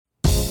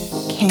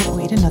Can't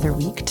wait another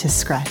week to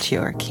scratch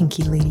your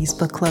Kinky Ladies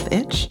Book Club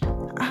itch?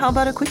 How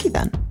about a quickie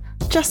then?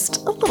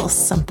 Just a little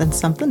something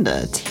something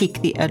to take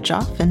the edge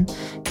off and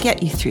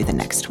get you through the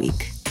next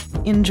week.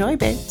 Enjoy,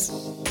 babes.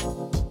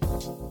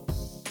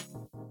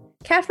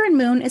 Catherine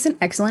Moon is an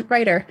excellent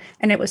writer,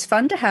 and it was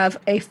fun to have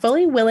a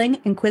fully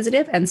willing,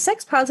 inquisitive, and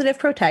sex-positive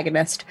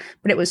protagonist,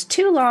 but it was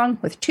too long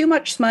with too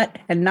much smut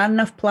and not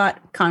enough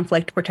plot,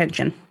 conflict, or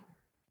tension.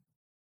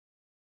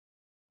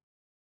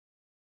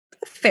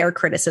 Fair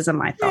criticism,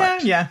 I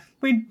thought. Yeah.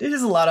 It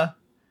is a lot of...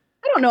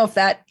 I don't know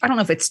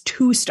if it's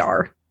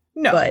 2-star.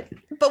 No,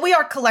 but we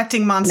are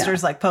collecting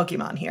monsters like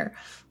Pokemon here.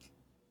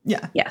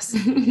 Yeah. Yes.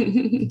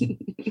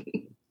 Pokemon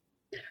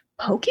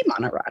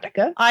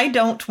erotica? I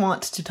don't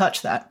want to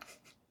touch that.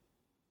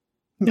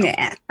 No.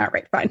 Yeah. All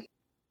right, fine.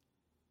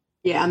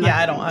 Yeah,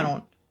 I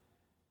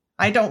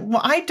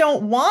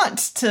don't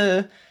want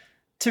to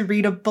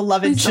read a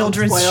beloved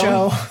children's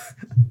show.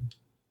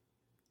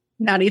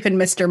 Not even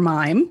Mr.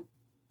 Mime.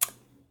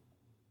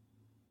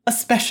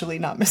 Especially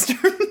not Mr.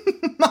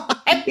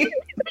 Mime.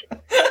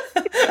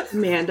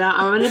 Amanda,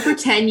 I'm going to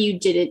pretend you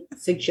didn't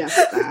suggest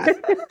that.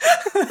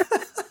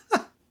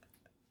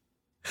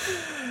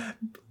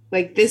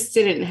 Like, this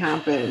didn't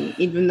happen,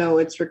 even though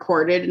it's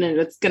recorded, and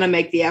it's going to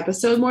make the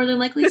episode more than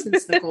likely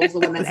since Nicole's the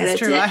one that edits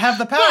true. it. I have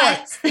the power.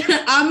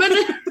 But I'm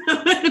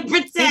gonna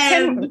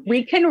pretend.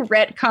 We can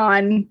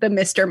retcon the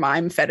Mr.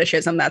 Mime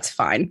fetishism. That's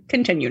fine.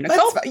 Continue,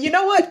 Nicole. You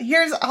know what?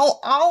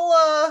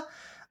 I'll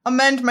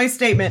amend my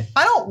statement.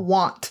 I don't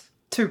want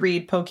to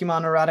read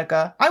Pokemon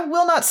erotica. I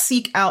will not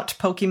seek out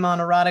Pokemon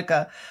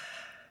erotica.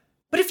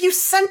 But if you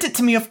sent it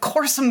to me, of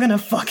course I'm gonna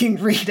fucking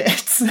read it.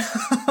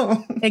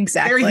 So,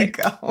 exactly. There you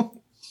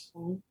go.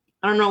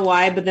 I don't know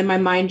why, but then my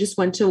mind just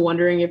went to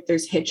wondering if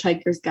there's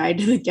Hitchhiker's Guide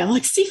to the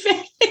Galaxy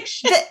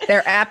fanfiction.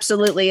 There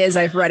absolutely is.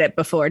 I've read it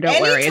before.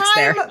 Don't worry, it's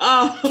there.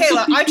 Oh.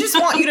 Kayla, I just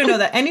want you to know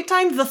that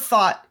anytime the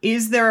thought,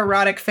 is there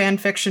erotic fan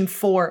fiction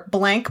for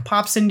blank,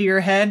 pops into your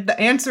head, the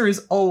answer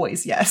is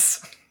always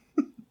yes.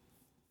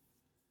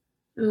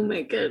 Oh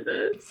my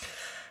goodness.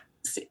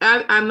 See,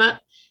 I'm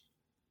not...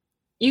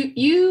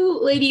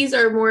 You ladies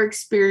are more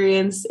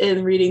experienced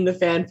in reading the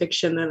fan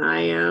fiction than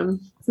I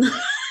am.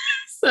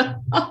 So...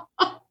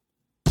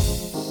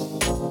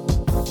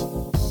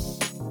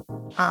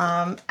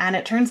 And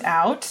it turns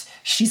out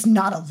she's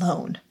not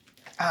alone.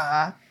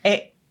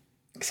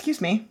 Excuse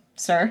me,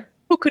 sir.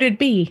 Who could it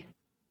be?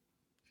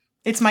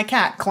 It's my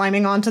cat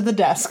climbing onto the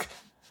desk.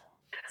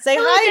 Say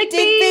Hello, hi,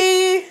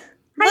 Digby.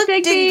 Hi, Look,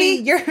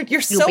 Digby.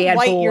 You're so bad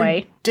white. boy.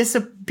 You're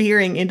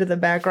disappearing into the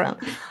background.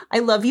 I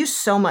love you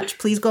so much.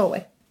 Please go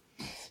away.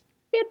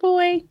 Good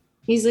boy.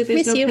 He's like,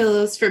 there's Miss no you.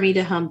 pillows for me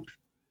to hump.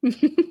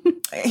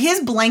 His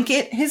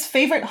blanket, his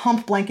favorite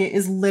hump blanket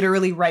is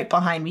literally right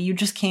behind me. You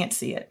just can't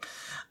see it.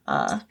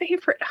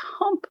 Favorite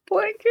hump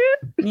blanket?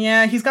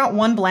 Yeah, he's got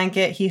one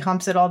blanket. He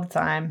humps it all the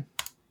time.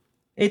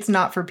 It's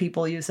not for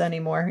people use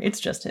anymore. It's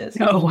just his.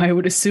 Oh, I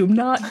would assume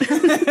not.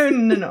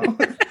 No.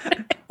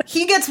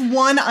 He gets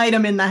one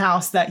item in the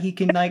house that he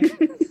can, like,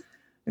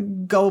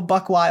 go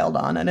buck wild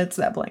on, and it's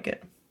that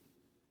blanket.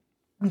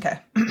 Okay.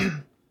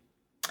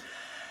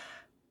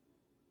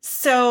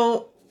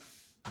 So,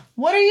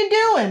 what are you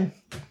doing?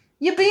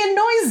 You being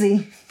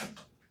noisy.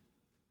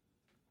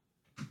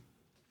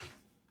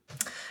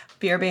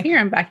 BRB. Here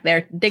I'm back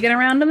there digging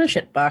around in the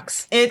shit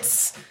box.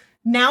 It's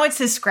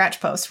his scratch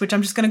post, which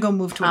I'm just going to go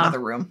move to another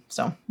room.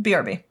 So,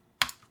 BRB.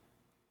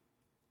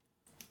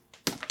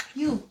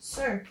 You,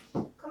 sir.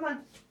 Come on.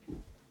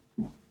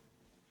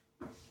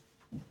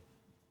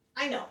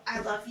 I know,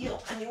 I love you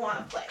and you want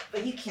to play,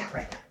 but you can't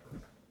right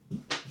now.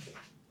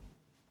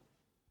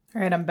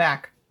 All right, I'm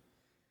back.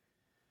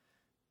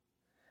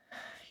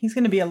 He's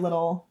going to be a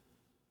little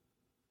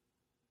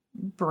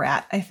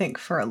brat, I think,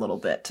 for a little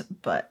bit,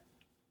 but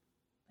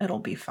it'll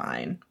be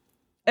fine.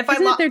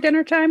 Isn't it their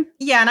dinner time?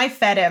 Yeah, and I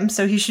fed him,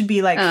 so he should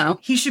be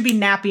he should be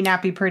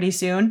nappy pretty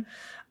soon.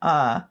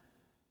 But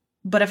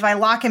if I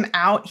lock him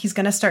out, he's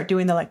gonna start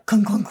doing the like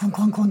clunk clunk clunk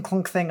clunk clunk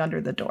clunk thing under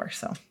the door.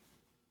 So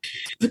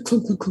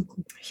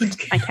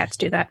my cats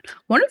do that.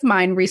 One of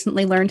mine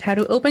recently learned how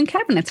to open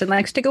cabinets and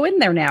likes to go in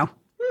there now.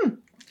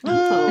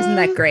 Isn't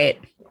that great?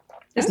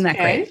 Isn't that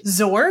great?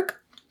 Zorg?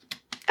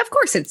 Of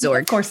course it's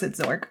Zorg. Of course it's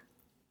Zorg.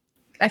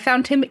 I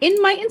found him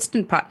in my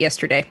Instant Pot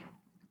yesterday.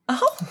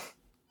 Oh.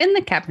 In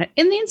the cabinet.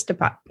 In the Instant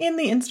Pot. In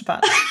the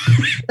Instapot.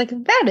 Like,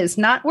 that is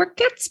not where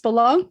cats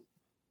belong.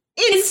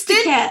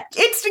 Instacat.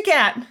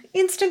 Instacat.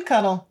 Instant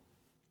cuddle.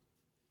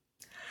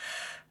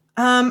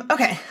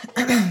 Okay.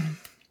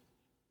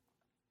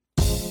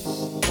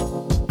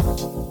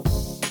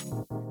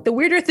 The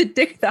weirder the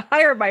dick, the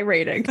higher my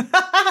rating.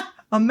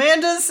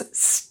 Amanda's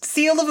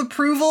seal of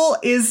approval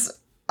is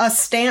a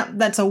stamp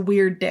that's a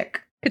weird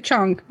dick.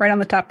 Ka-chong, right on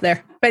the top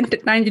there. Bent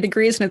at 90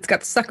 degrees and it's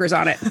got suckers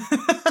on it.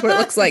 That's what it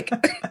looks like.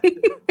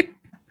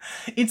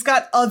 It's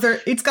got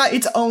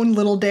its own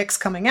little dicks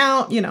coming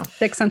out, you know.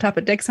 Dicks on top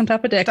of dicks on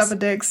top of dicks. Top of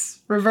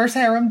dicks. Reverse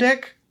harem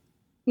dick.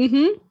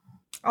 Mm-hmm.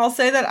 I'll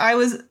say that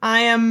I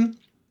am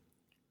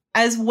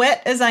as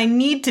wet as I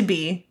need to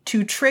be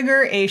to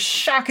trigger a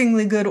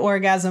shockingly good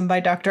orgasm by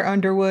Dr.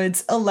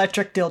 Underwood's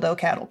Electric Dildo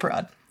Cattle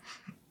Prod.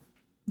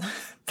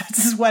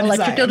 That's as wet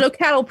Electric as I am. Dildo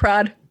Cattle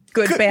Prod.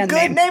 Good band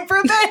Good name. name for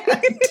a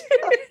band.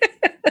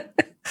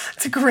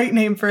 It's a great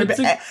name for a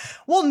band.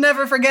 We'll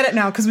never forget it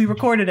now because we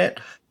recorded it.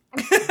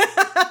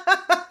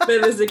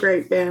 That is a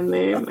great band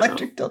name.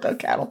 Electric Dildo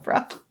Cattle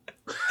Prod.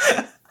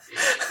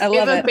 I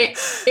love it.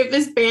 If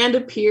this band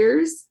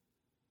appears,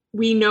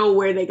 we know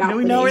where they got.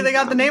 We know where they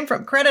got the name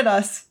from. Credit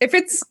us. If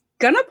it's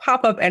gonna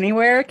pop up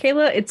anywhere,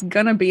 Kayla, it's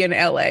gonna be in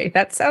LA.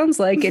 That sounds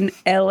like an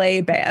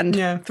LA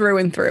band through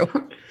and through.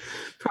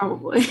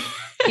 Probably.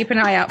 Keep an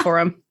eye out for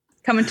them.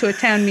 Coming to a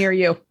town near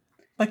you.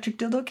 Electric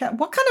Dildo Cat.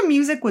 What kind of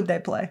music would they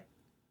play?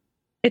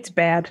 It's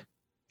bad.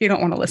 You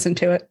don't want to listen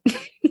to it.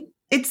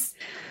 It's...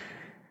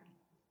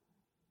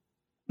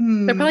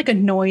 They're probably like a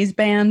noise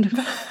band.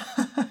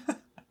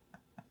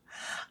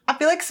 I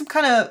feel like some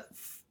kind of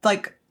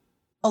like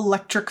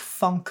electric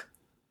funk.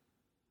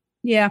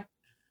 Yeah.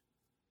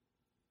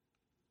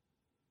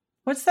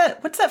 What's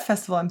that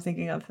festival I'm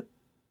thinking of?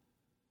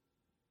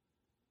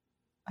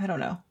 I don't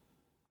know.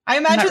 I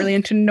imagine I'm not really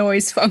into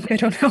noise funk. I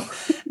don't know.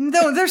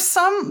 No, there's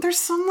some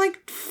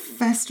like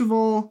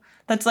festival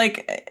that's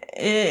like,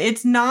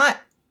 it's not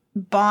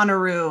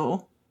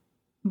Bonnaroo,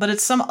 but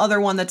it's some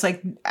other one that's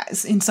like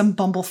in some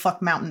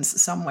bumblefuck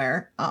mountains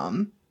somewhere.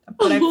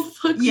 But I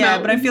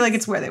feel like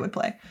it's where they would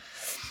play.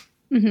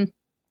 Mm-hmm.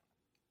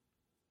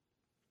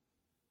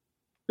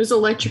 There's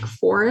Electric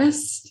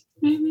Forest,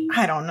 maybe?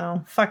 I don't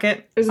know. Fuck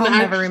it. I'll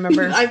never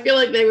remember. I feel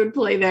like they would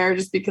play there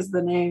just because of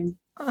the name.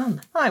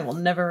 I will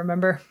never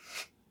remember.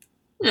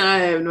 I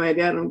have no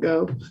idea. I don't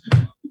go.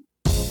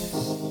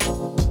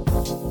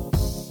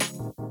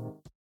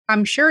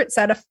 I'm sure it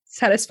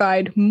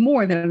satisfied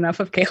more than enough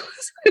of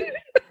Kayla's.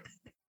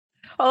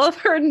 All of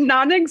her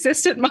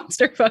non-existent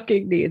monster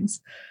fucking needs.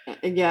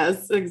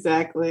 Yes,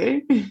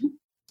 exactly.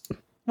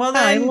 Well,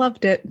 then I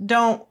loved it.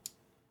 Don't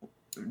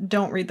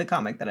read the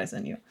comic that I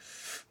sent you.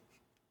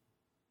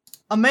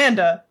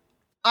 Amanda,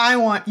 I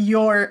want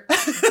your...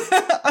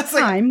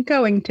 I'm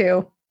going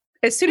to.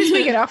 As soon as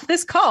we get off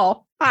this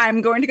call,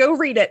 I'm going to go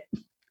read it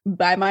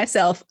by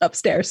myself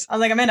upstairs. I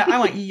was like, Amanda, I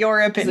want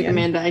your opinion. Like,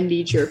 Amanda, I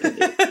need your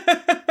opinion.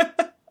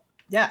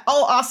 Yeah.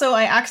 Oh, also,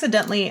 I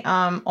accidentally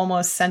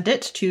almost sent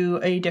it to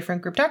a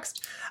different group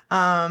text.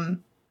 The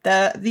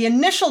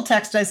initial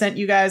text I sent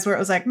you guys where it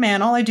was like,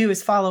 man, all I do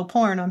is follow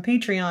porn on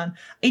Patreon.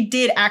 I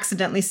did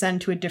accidentally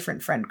send to a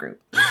different friend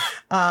group.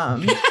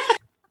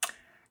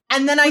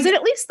 And then was it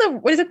at least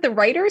the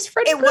writers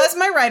friend group? It was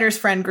my writers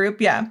friend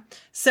group, yeah.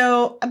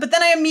 So, but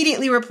then I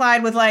immediately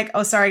replied with like,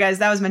 oh, sorry guys,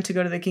 that was meant to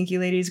go to the Kinky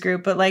Ladies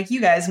group, but like,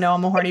 you guys know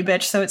I'm a horny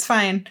bitch, so it's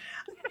fine.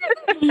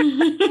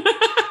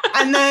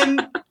 And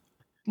then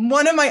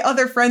one of my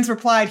other friends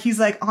replied, he's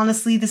like,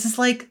 honestly, this is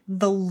like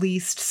the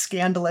least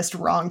scandalous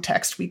wrong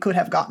text we could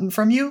have gotten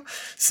from you.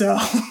 So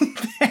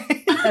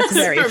that's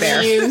very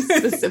fair. You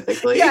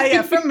specifically.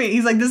 Yeah, from me.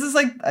 He's like, this is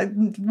like,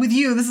 with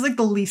you, this is like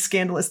the least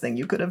scandalous thing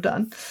you could have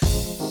done.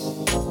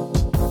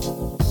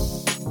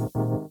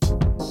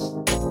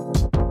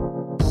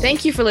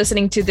 Thank you for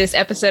listening to this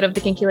episode of the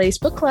Kinky Ladies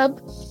Book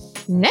Club.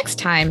 Next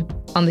time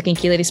on the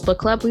Kinky Ladies Book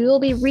Club, we will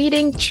be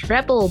reading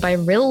Treble by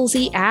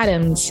Rilsey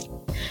Adams.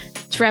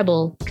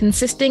 Treble,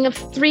 consisting of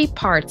 3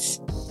 parts,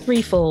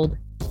 threefold.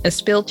 A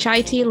spilled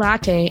chai tea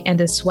latte and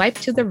a swipe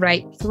to the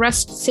right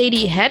thrust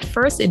Sadie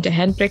headfirst into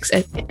Hendrix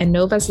and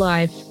Nova's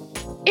life.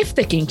 If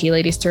the Kinky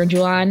Ladies turned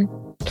you on,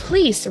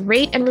 please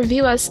rate and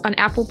review us on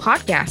Apple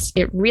Podcasts.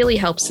 It really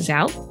helps us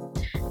out.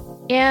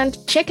 And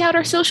check out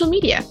our social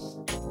media.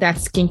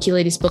 That's Kinky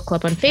Ladies Book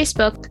Club on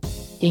Facebook,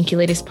 Kinky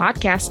Ladies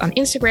Podcast on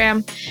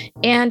Instagram,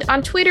 and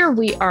on Twitter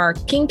we are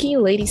Kinky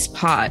Ladies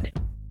Pod.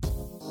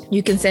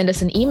 You can send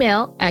us an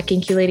email at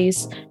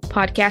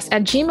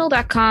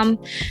kinkyladiespodcast@gmail.com.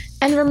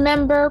 And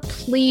remember,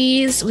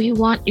 please, we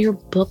want your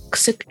book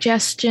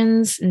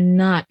suggestions,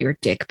 not your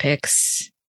dick pics.